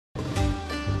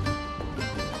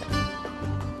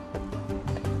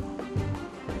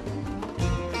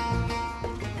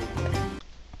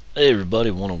Hey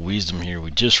everybody, One of Wisdom here.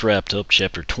 We just wrapped up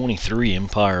Chapter 23,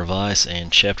 Empire of Ice, and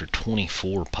Chapter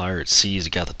 24, Pirate Seas.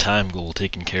 Got the time goal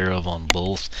taken care of on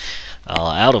both.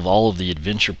 Out of all of the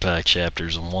Adventure Pack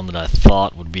chapters, the one that I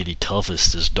thought would be the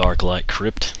toughest is Darklight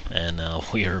Crypt, and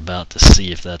we are about to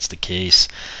see if that's the case.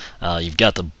 You've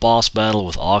got the boss battle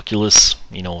with Oculus,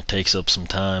 takes up some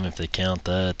time if they count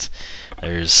that.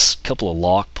 There's a couple of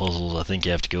lock puzzles I think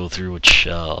you have to go through, which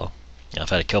I've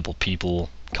had a couple people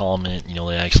comment,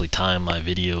 they actually timed my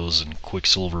videos in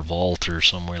Quicksilver Vault or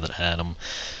somewhere that had them,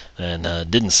 and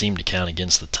didn't seem to count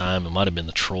against the time. It might have been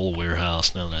the Troll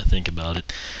Warehouse now that I think about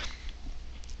it.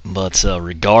 But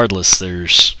regardless,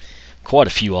 there's quite a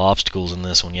few obstacles in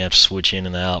this one. You have to switch in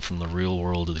and out from the real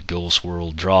world to the ghost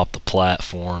world, drop the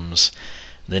platforms.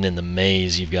 Then in the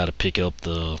maze, you've got to pick up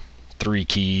the 3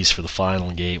 keys for the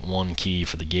final gate, 1 key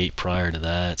for the gate prior to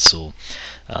that. So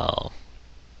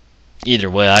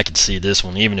either way, I could see this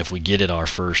one, even if we get it our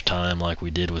first time like we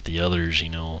did with the others,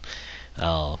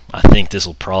 I think this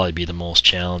will probably be the most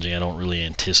challenging. I don't really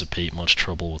anticipate much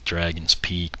trouble with Dragon's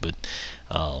Peak, but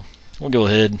we'll go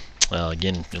ahead.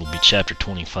 Again, it'll be Chapter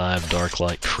 25,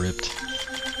 Darklight Crypt.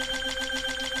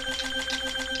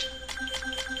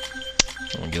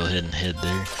 We'll go ahead and head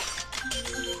there.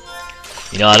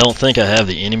 I don't think I have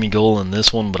the enemy goal in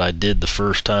this one, but I did the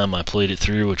first time I played it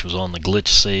through, which was on the glitch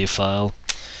save file.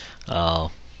 But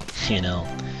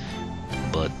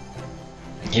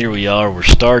here we are. We're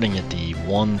starting at the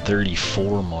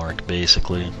 134 mark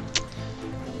basically,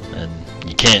 and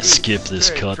you can't skip this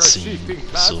cutscene.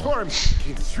 So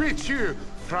can switch you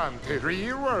from the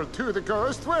real world to the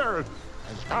ghost world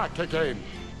and back again.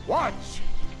 Watch.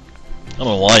 I don't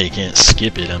know why you can't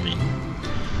skip it. I mean,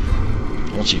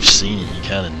 once you've seen it, you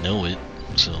kind of know it.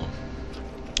 So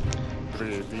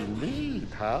Pretty neat,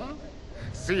 huh?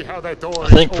 See how that door I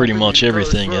think pretty much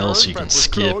everything else you can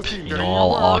skip.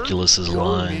 All Oculus's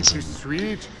lines and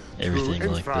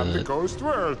everything like that. The ghost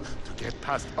world to get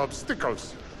past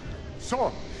obstacles.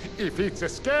 So, if it's a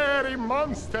scary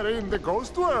monster in the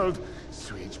ghost world,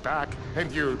 switch back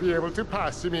and you'll be able to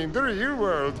pass him in the real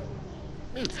world.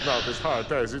 It's not as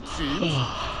hard as it seems.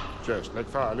 Just like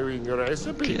following a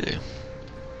recipe. Okay.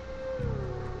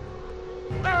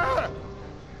 Ah!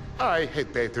 I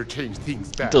had better change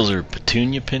things back. Those are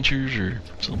petunia pinchers or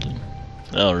something.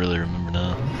 I don't really remember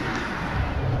now.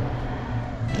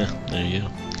 Yeah, there you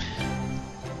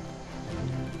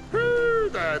go.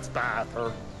 That's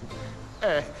better.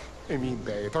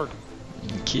 Better.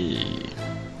 Okay.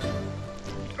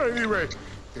 Anyway,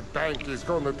 the bank is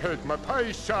gonna take my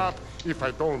pie shop if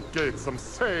I don't get some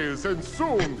sales, and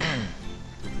soon.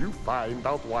 Did you find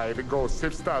out why the ghosts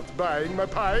have stopped buying my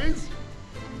pies?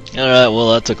 Alright,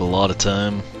 well that took a lot of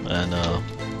time, and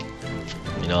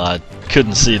I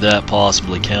couldn't see that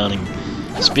possibly counting.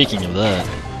 Speaking of that,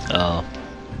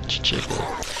 check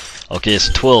that. Okay, it's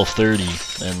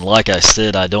 12:30, and like I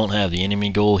said, I don't have the enemy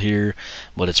goal here,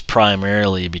 but it's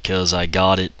primarily because I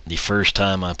got it the first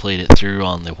time I played it through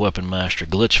on the Weapon Master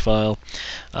glitch file.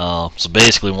 So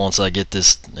basically, once I get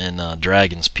this and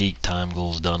Dragon's Peak time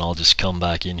goals done, I'll just come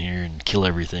back in here and kill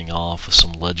everything off with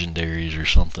some legendaries or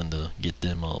something to get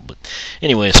them up. But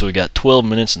anyway, so we got 12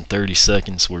 minutes and 30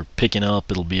 seconds. We're picking up.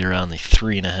 It'll be around the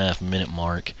 3.5-minute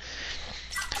mark.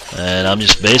 And I'm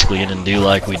just basically going to do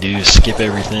like we do, skip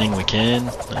everything we can,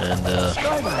 and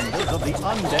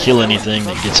kill anything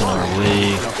that gets in our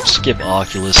way, skip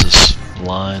Oculus's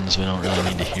lines, we don't really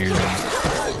need to hear them.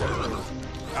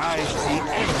 I see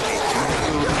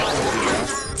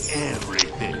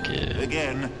everything. Okay.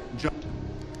 Again,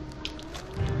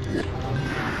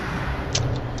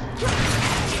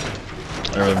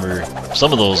 I remember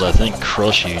some of those I think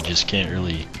crush you, just can't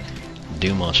really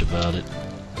do much about it.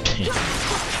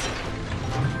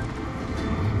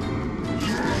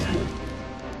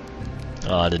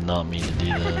 Oh, I did not mean to do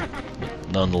that,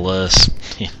 but nonetheless,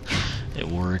 it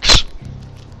works.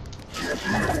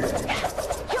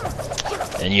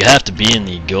 And you have to be in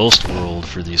the ghost world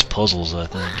for these puzzles, I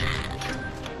think.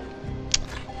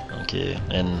 Okay,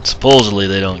 and supposedly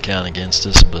they don't count against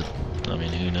us, but I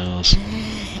mean, who knows?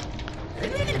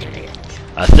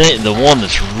 I think the one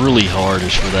that's really hard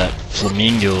is for that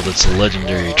flamingo that's a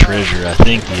legendary treasure. I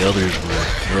think the others were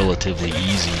relatively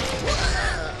easy.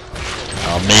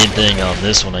 Main thing on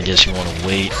this one, I guess you want to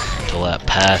wait until that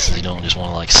passes. You don't just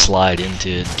want to like slide into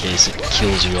it in case it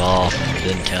kills you off and it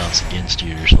then counts against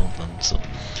you or something. So,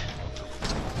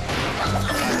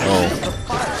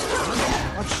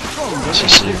 let's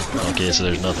just see. Okay, so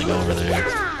there's nothing over there.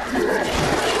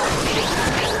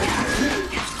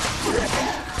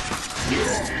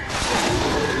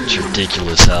 It's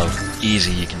ridiculous how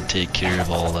easy you can take care of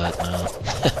all that now.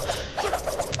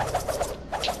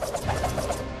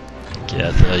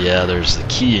 Yeah, there's the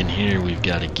key in here we've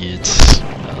got to get.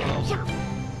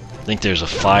 I think there's a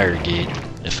fire gate,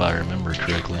 if I remember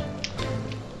correctly.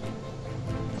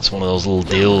 It's one of those little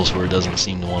deals where it doesn't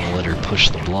seem to want to let her push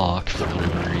the block for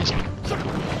whatever reason.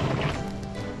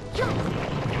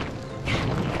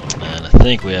 And I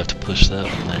think we have to push that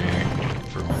one there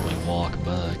for when we walk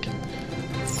back.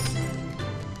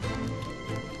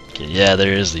 Okay, yeah,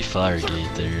 there is the fire gate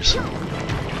there, so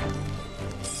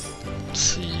let's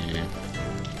see here.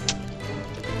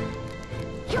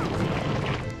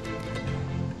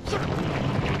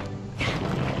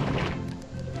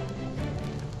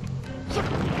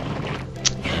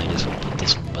 I guess we'll put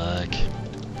this one back.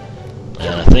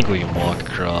 And I think we can walk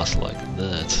across like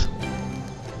that.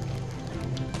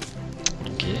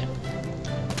 Okay.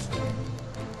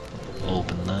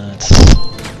 Open that.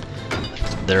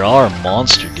 There are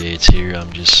monster gates here,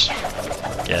 I'm just...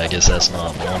 Yeah, I guess that's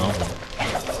not one of them.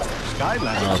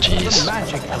 Oh jeez.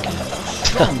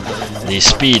 Okay. The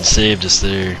speed saved us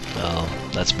there.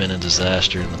 That's been a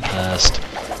disaster in the past.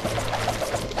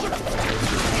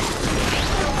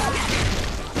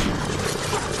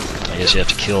 I guess you have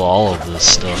to kill all of this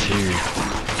stuff here.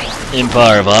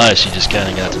 Empire of Ice, you just kind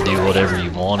of got to do whatever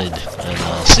you wanted.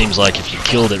 And seems like if you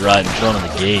killed it right in front of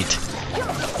the gate,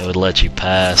 it would let you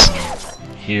pass.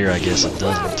 And here, I guess it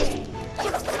doesn't.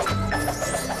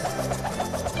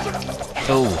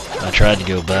 Oh, I tried to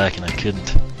go back and I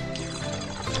couldn't.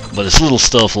 But it's little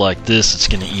stuff like this that's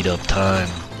gonna eat up time,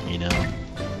 you know.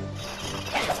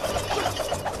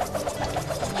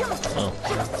 Oh.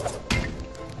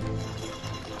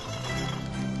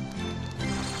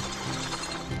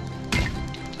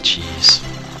 Jeez.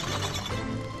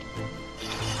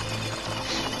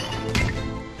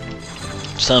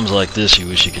 Times like this you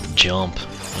wish you could jump,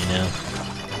 you know.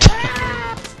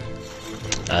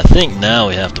 I think now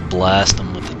we have to blast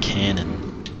them with the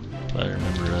cannon, if I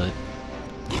remember right.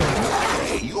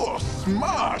 Hey, you're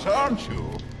smart, aren't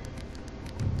you?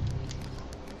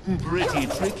 Pretty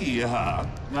tricky, huh?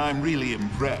 I'm really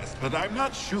impressed, but I'm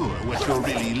not sure what you're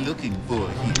really looking for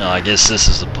here. Oh, I guess this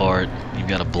is the part. You've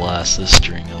got to blast this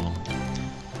string of them.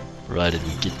 Right as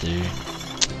we get there.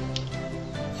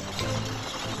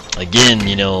 Again,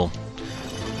 you know,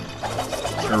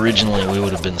 originally we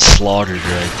would have been slaughtered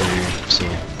right there, so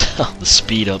the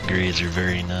speed upgrades are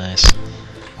very nice.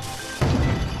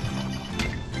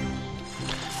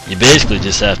 You basically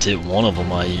just have to hit one of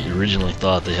them. I originally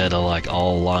thought they had to like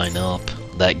all line up.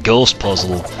 That ghost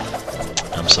puzzle,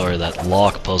 I'm sorry, that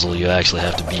lock puzzle, you actually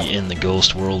have to be in the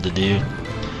ghost world to do.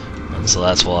 And so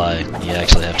that's why you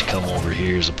actually have to come over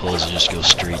here as opposed to just go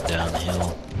straight down the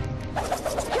hill.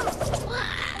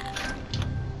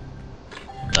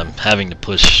 I'm having to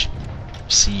push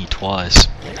C twice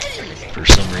for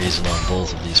some reason on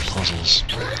both of these puzzles.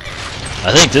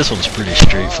 I think this one's pretty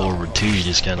straightforward too. You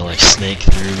just kind of like snake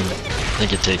through. I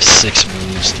think it takes 6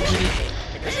 moves to get it.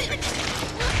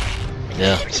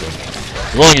 Yeah, so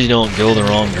as long as you don't go the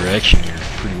wrong direction, you're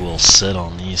pretty well set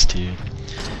on these two.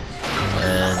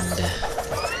 And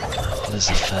what is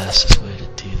the fastest way to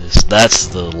do this? That's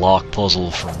the lock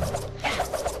puzzle from,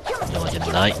 you know, like a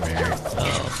nightmare.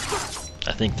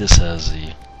 I think this has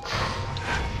the...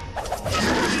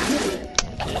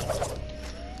 Okay.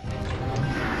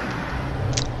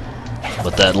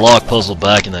 But that lock puzzle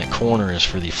back in that corner is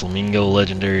for the Flamingo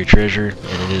Legendary Treasure,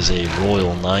 and it is a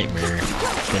royal nightmare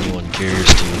if anyone cares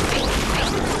to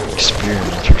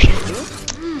experiment or something.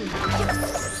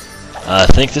 I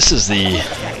think this is the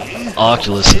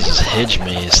Oculus's hedge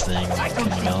maze thing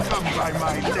coming up,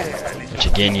 which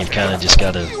again you've kind of just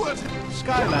got to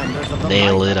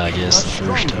nail it, I guess, the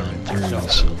first time through.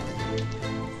 So.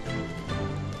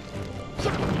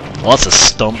 Lots of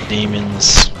stump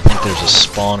demons. I think there's a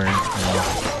spawner.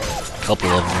 A couple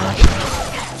of them actually.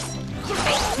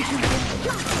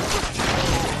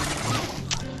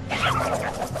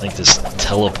 I think this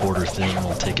teleporter thing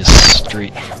will take us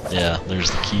straight. Yeah, there's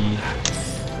the key.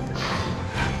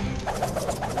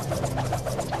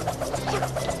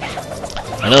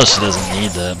 I know she doesn't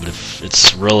need that, but if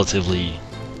it's relatively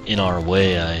in our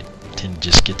way, I tend to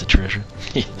just get the treasure.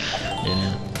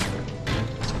 Yeah.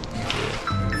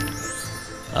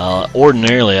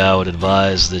 Ordinarily, I would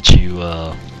advise that you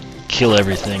kill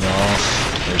everything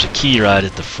off. There's a key right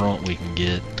at the front we can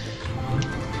get.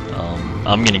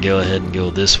 I'm going to go ahead and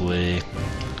go this way.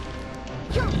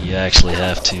 You actually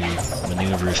have to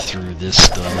maneuver through this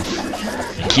stuff.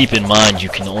 And keep in mind, you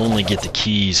can only get the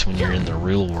keys when you're in the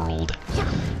real world.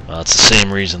 It's the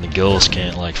same reason the ghosts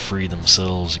can't like free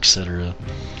themselves, etc.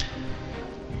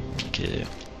 Okay.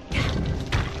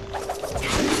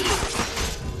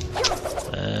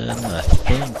 And I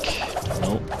think,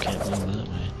 nope, can't move that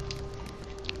way.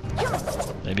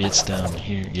 Maybe it's down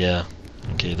here. Yeah.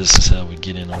 Okay, this is how we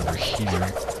get in over here.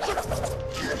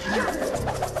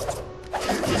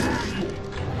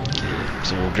 Okay,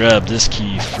 so we'll grab this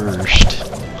key first,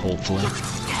 hopefully.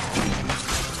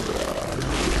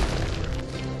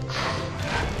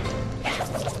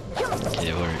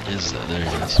 Okay, where is that? There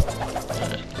it is.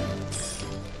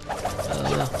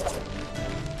 Alright.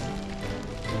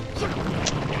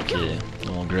 Okay,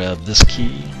 then we'll grab this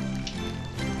key.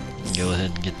 And go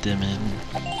ahead and get them in.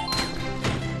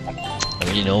 I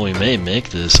mean, you know, we may make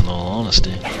this, in all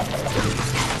honesty.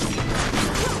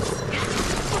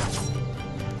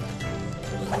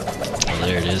 Oh,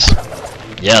 there it is.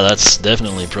 Yeah, that's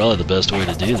definitely probably the best way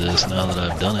to do this now that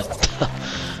I've done it.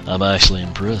 I'm actually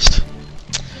impressed.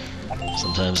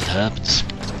 Sometimes it happens.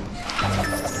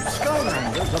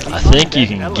 I think you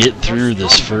can get through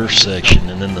this first section,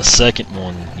 and then the second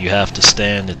one, you have to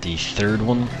stand at the third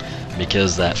one,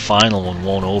 because that final one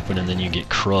won't open, and then you get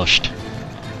crushed.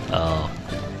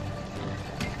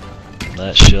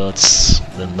 That shuts,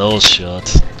 then those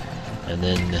shut, and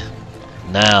then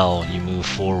now you move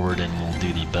forward and we'll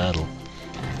do the battle.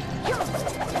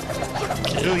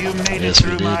 Okay. So you made it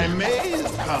through my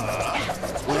maze, huh?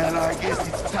 Well, I guess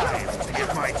it's time to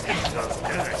get my tentacles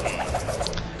dirty.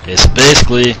 Okay, so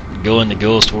basically, go into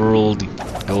Ghost World,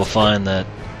 go find that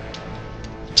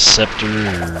scepter,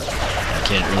 or I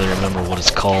can't really remember what it's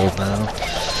called now,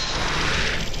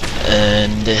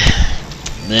 and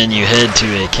then you head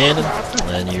to a cannon,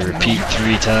 and you repeat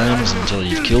 3 times until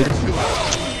you've killed him.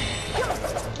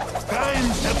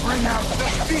 Time to bring out the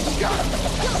big gun.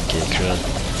 Okay, crud.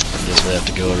 I guess we have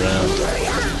to go around.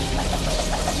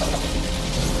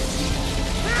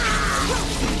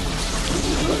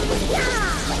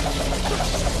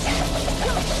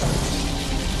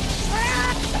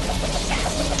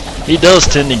 He does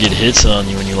tend to get hits on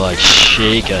you when you like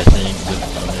shake, I think, but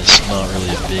I mean, it's not really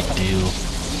a big deal.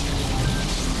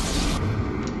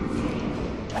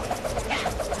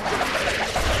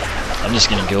 I'm just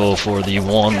gonna go for the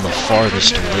one the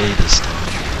farthest away this time.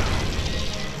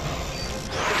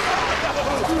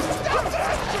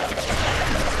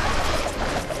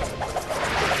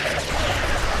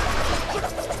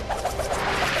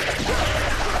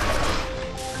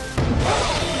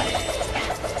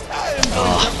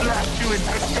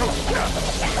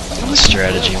 The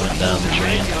strategy went down the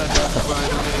drain.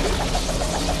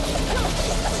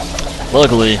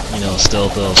 Luckily, you know,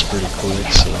 stealth elf's pretty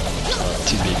quick, so it's not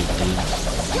too big of a deal.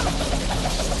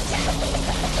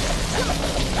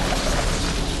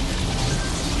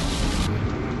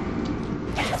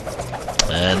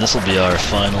 And this will be our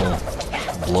final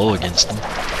blow against him.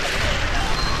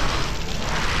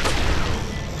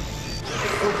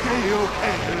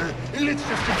 Okay, let's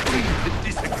just agree to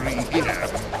disagree here.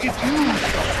 If you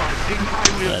stop fighting, I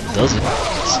will... That does it.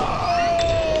 So,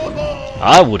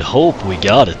 I would hope we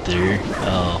got it there.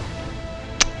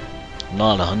 I'm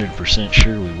not 100%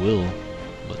 sure we will.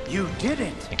 But you did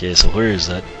it! Okay, so where is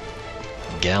that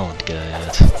gallant guy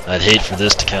at? I'd hate for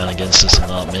this to count against us and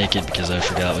not make it because I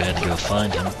forgot we had to go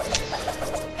find him.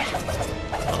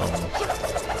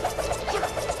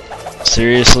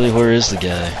 Seriously, where is the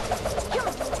guy?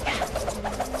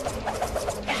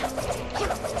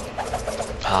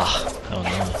 Ah, oh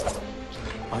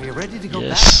no. Are you ready to go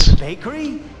Yes. back to the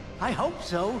bakery? I hope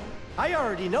so. I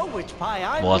already know which pie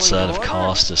I'm What's that going to have order.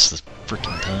 cost us the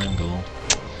freaking time goal?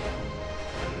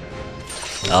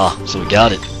 Ah, so we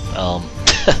got it. I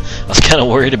was kind of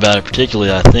worried about it,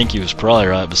 particularly I think he was probably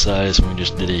right beside us when we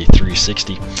just did a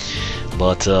 360.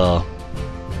 But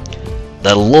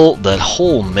that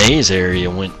whole maze area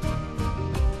went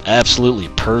absolutely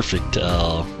perfect.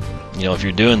 You know, if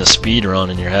you're doing the speed run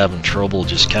and you're having trouble,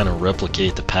 just kind of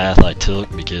replicate the path I took,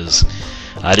 because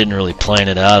I didn't really plan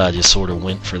it out. I just sort of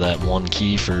went for that one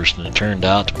key first, and it turned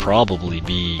out to probably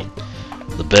be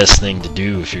the best thing to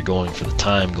do if you're going for the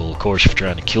time goal. Of course, if you're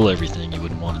trying to kill everything, you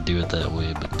wouldn't want to do it that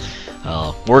way, but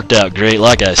worked out great.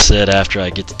 Like I said, after I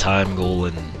get the time goal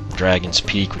in Dragon's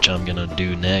Peak, which I'm gonna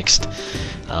do next,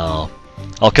 I'll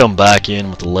come back in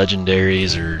with the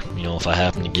legendaries, or you know, if I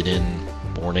happen to get in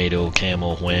Tornado,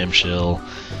 Camo, Wham Shell,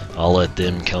 I'll let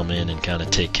them come in and kind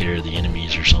of take care of the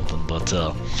enemies or something. But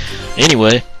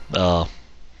anyway, I'm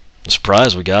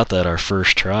surprised we got that our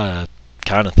first try. I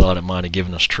kind of thought it might have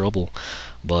given us trouble,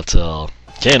 but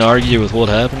can't argue with what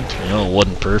happened. You know, it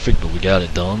wasn't perfect, but we got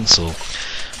it done. So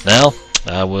now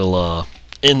I will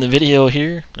in the video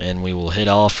here, and we will head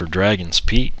off for Dragon's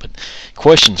Peak. But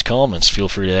questions, comments, feel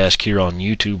free to ask here on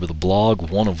YouTube or the blog,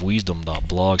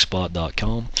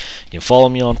 oneofwisdom.blogspot.com. You can follow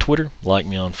me on Twitter, like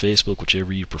me on Facebook,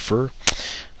 whichever you prefer.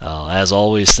 As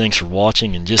always, thanks for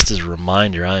watching, and just as a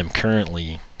reminder, I am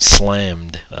currently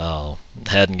slammed.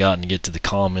 Hadn't gotten to get to the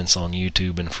comments on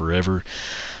YouTube in forever.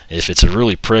 If it's a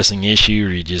really pressing issue, or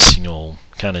you just,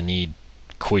 kind of need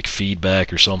quick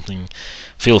feedback or something,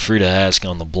 feel free to ask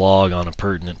on the blog on a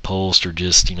pertinent post, or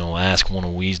just ask One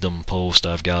of Wisdom post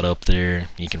I've got up there.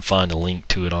 You can find a link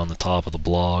to it on the top of the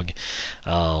blog.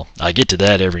 I get to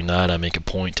that every night. I make a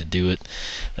point to do it,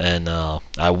 and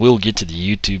I will get to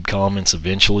the YouTube comments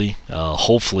eventually.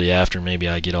 Hopefully after maybe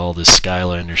I get all this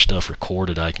Skylanders stuff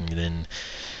recorded, I can then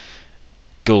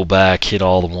go back, hit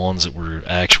all the ones that were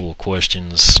actual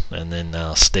questions, and then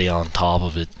stay on top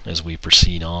of it as we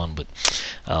proceed on. But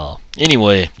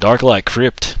anyway, Darklight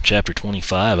Crypt Chapter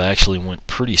 25 actually went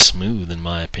pretty smooth in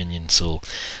my opinion. So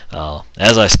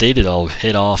as I stated, I'll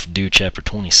head off, do Chapter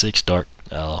 26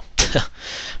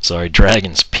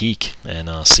 Dragon's Peak,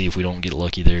 and see if we don't get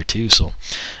lucky there too. So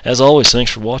as always, thanks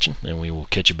for watching, and we will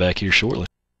catch you back here shortly.